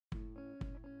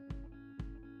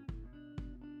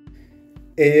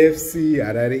AFC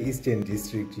Harare East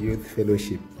District Youth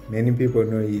Fellowship. Many people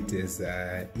know it as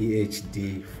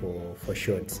EHD for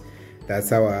short.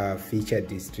 That's our featured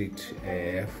district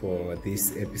for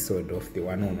this episode of the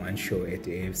one-on-one show at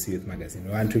AFC Youth Magazine.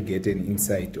 We want to get an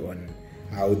insight on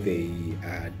how they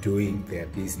are doing their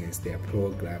business, their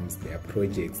programs, their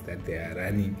projects that they are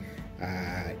running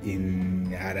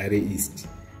in Harare East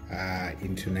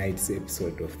in tonight's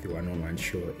episode of the one-on-one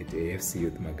show at AFC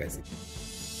Youth Magazine.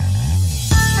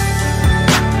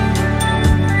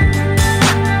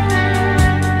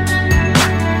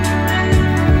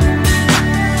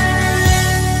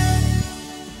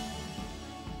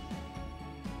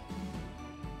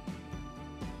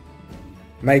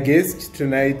 My guest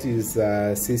tonight is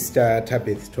Sister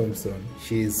Tabeth Thompson.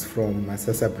 She is from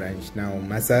Masasa branch. Now,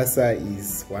 Masasa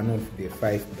is one of the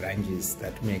 5 branches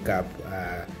that make up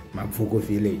Mapfuko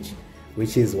village,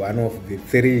 which is one of the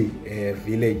 3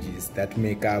 villages that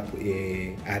make up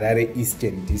a Harare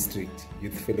Eastern District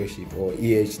Youth Fellowship, or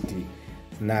EHD.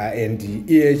 Now, and the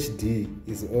EHD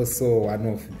is also one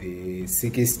of the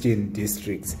 16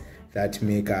 districts that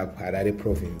make up Harare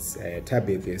province.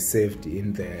 Tabeth is served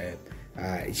in the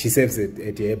she serves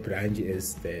at her branch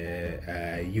as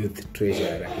the youth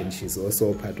treasurer, and she's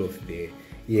also part of the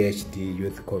EHD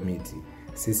youth committee.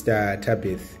 Sister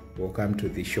Tabeth, welcome to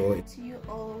the show. To you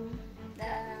all,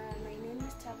 my name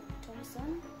is Tabeth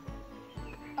Thompson.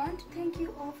 I want to thank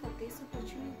you all for this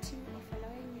opportunity of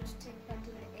allowing me to take part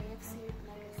in the AFC Youth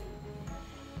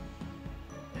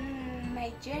Magazine.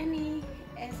 My journey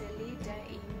as a leader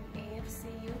in AFC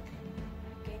Youth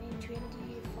began in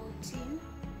 2014.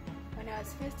 When I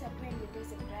was first appointed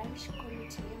as a branch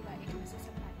committee member at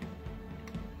Masasa Park.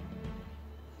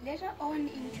 Later on in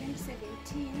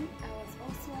 2017, I was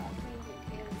also appointed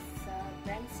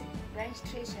as branch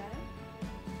treasurer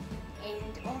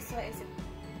and also as a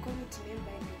committee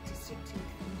member in the district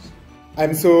youth commission.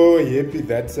 I'm so happy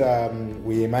that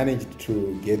we managed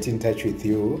to get in touch with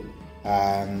you.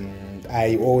 On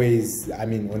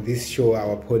this show,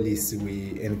 our policy,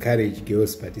 we encourage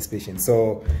girls' participation.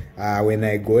 So when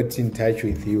I got in touch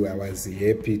with you, I was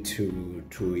happy to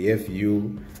have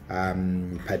you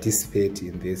participate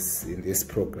in this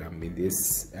program, in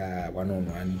this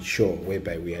one-on-one show,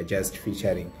 whereby we are just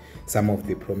featuring some of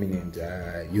the prominent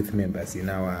youth members in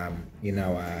our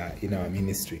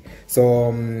ministry.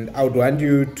 So I would want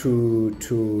you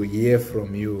to hear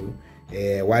from you.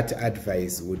 What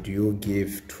advice would you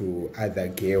give to other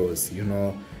girls? You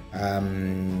know,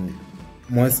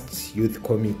 most youth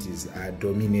committees are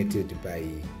dominated by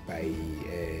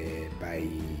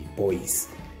boys,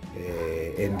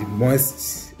 and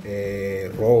most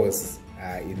roles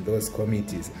in those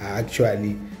committees are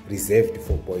actually reserved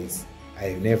for boys.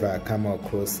 I've never come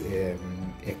across a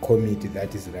committee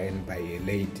that is run by a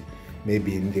lady,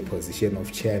 maybe in the position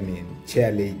of chair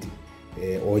lady.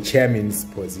 Or chairman's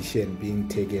position being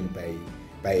taken by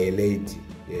a lady,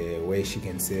 where she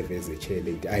can serve as a chair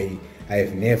lady. I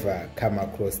have never come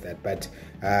across that, but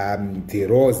the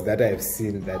roles that I've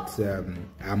seen that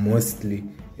are mostly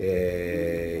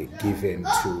given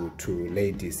to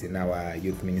ladies in our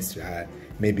youth ministry are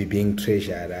maybe being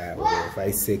treasurer or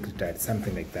vice secretary,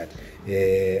 something like that.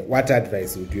 What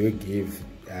advice would you give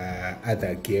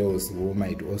other girls who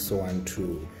might also want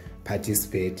to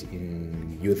participate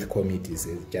in youth committees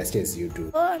just as you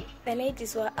do? All the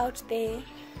ladies who are out there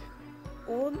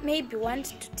who maybe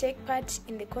want to take part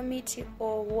in the committee,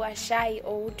 or who are shy,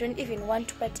 or who don't even want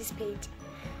to participate,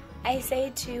 I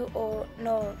say to you all,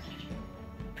 no,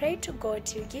 pray to God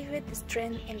to give you the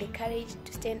strength and the courage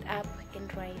to stand up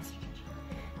and rise.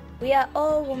 We are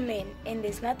all women, and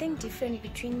there's nothing different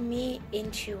between me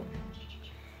and you.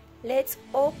 Let's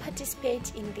all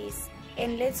participate in this,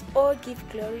 and let's all give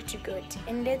glory to God,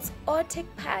 and let's all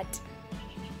take part.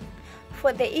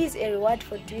 For there is a reward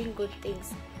for doing good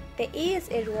things. There is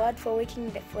a reward for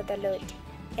working for the Lord,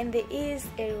 and there is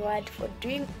a reward for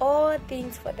doing all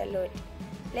things for the Lord.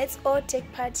 Let's all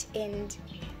take part and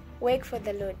work for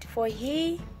the Lord, for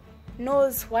He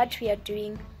knows what we are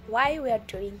doing, why we are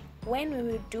doing, when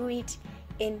we will do it,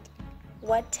 and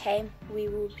what time we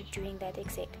will be doing that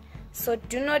exact. So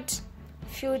do not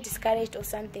feel discouraged or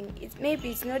something. Maybe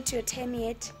it's not your time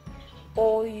yet,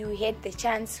 or you had the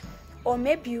chance, or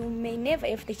maybe you may never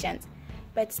have the chance,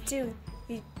 but still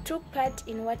you took part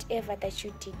in whatever that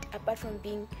you did, apart from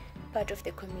being part of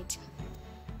the committee.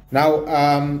 Now,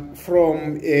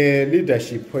 from a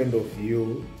leadership point of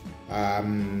view,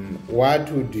 what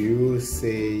would you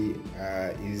say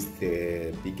is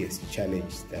the biggest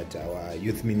challenge that our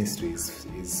youth ministry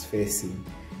is facing,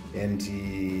 and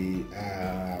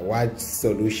what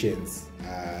solutions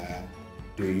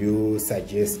do you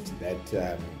suggest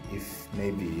that if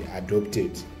maybe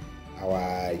adopted,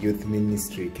 our youth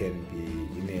ministry can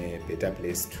be in a better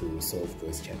place to solve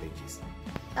those challenges?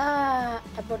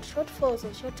 About shortfalls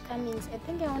or shortcomings, I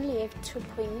think I only have 2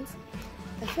 points.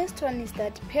 The first one is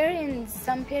that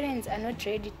some parents are not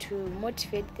ready to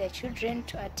motivate their children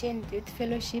to attend youth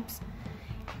fellowships.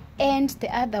 And the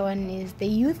other one is the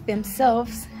youth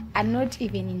themselves are not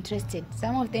even interested.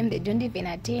 Some of them, they don't even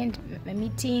attend my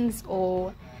meetings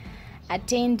or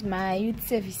attend my youth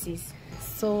services.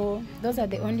 So those are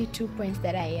the only 2 points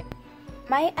that I have.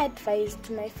 My advice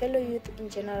to my fellow youth in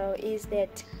general is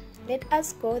that let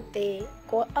us go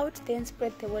out there and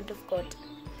spread the word of God.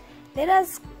 Let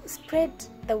us spread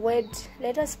the word.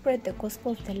 Let us spread the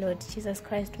gospel of the Lord Jesus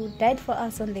Christ, who died for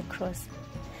us on the cross.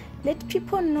 Let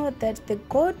people know that the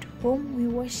God whom we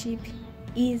worship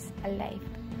is alive.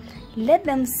 Let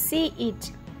them see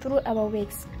it through our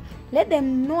works. Let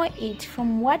them know it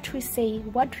from what we say,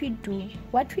 what we do,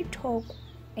 what we talk,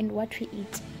 and what we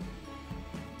eat.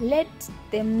 Let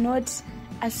them not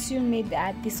assume maybe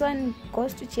that this one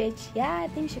goes to church. Yeah, I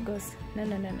think she goes. No.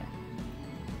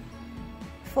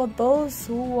 For those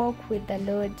who walk with the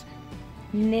Lord,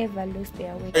 never lose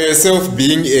their way. Yourself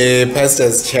being a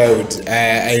pastor's child,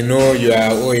 I know you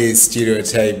are always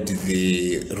stereotyped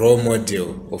the role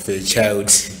model of a child.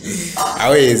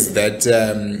 How has that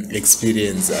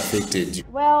experience affected you?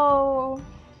 Well,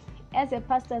 as a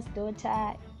pastor's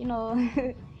daughter,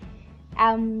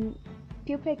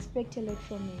 people expect a lot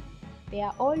from me. They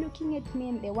are all looking at me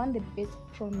and they want the best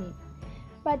from me.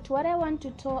 But what I want to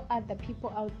tell other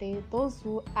people out there, those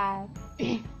who are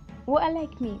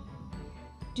like me,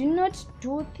 do not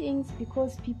do things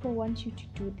because people want you to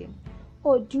do them,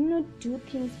 or do not do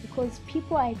things because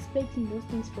people are expecting those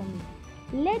things from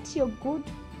you. Let your good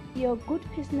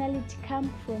personality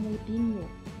come from within you.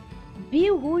 Be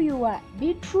who you are.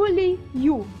 Be truly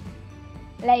you.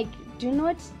 Do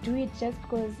not do it just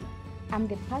because I'm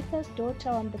the pastor's daughter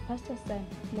or I'm the pastor's son.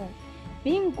 No.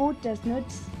 Being good doesn't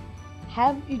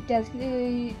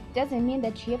mean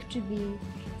that you have to be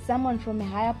someone from a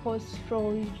higher post.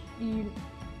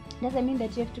 Doesn't mean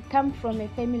that you have to come from a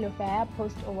family of a higher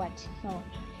post or what. No.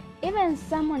 Even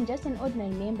someone, just an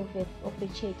ordinary member of the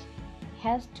church,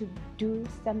 has to do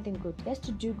something good. Has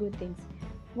to do good things.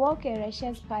 Walk a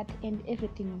righteous path and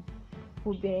everything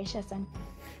will be righteous.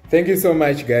 Thank you so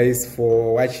much, guys,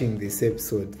 for watching this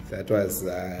episode. That was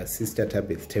Sister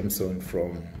Tabeth Thompson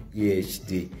from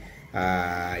EHD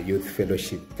Youth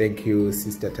Fellowship. Thank you,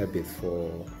 Sister Tabeth,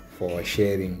 for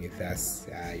sharing with us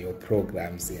your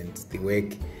programs and the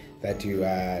work that you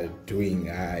are doing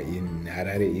in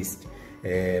Harare East.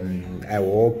 I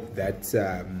hope that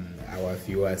our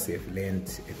viewers have learned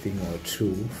a thing or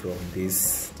two from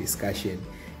this discussion,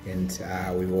 and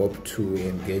we hope to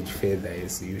engage further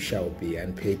as you shall be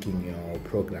unpacking your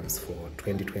programs for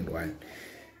 2021.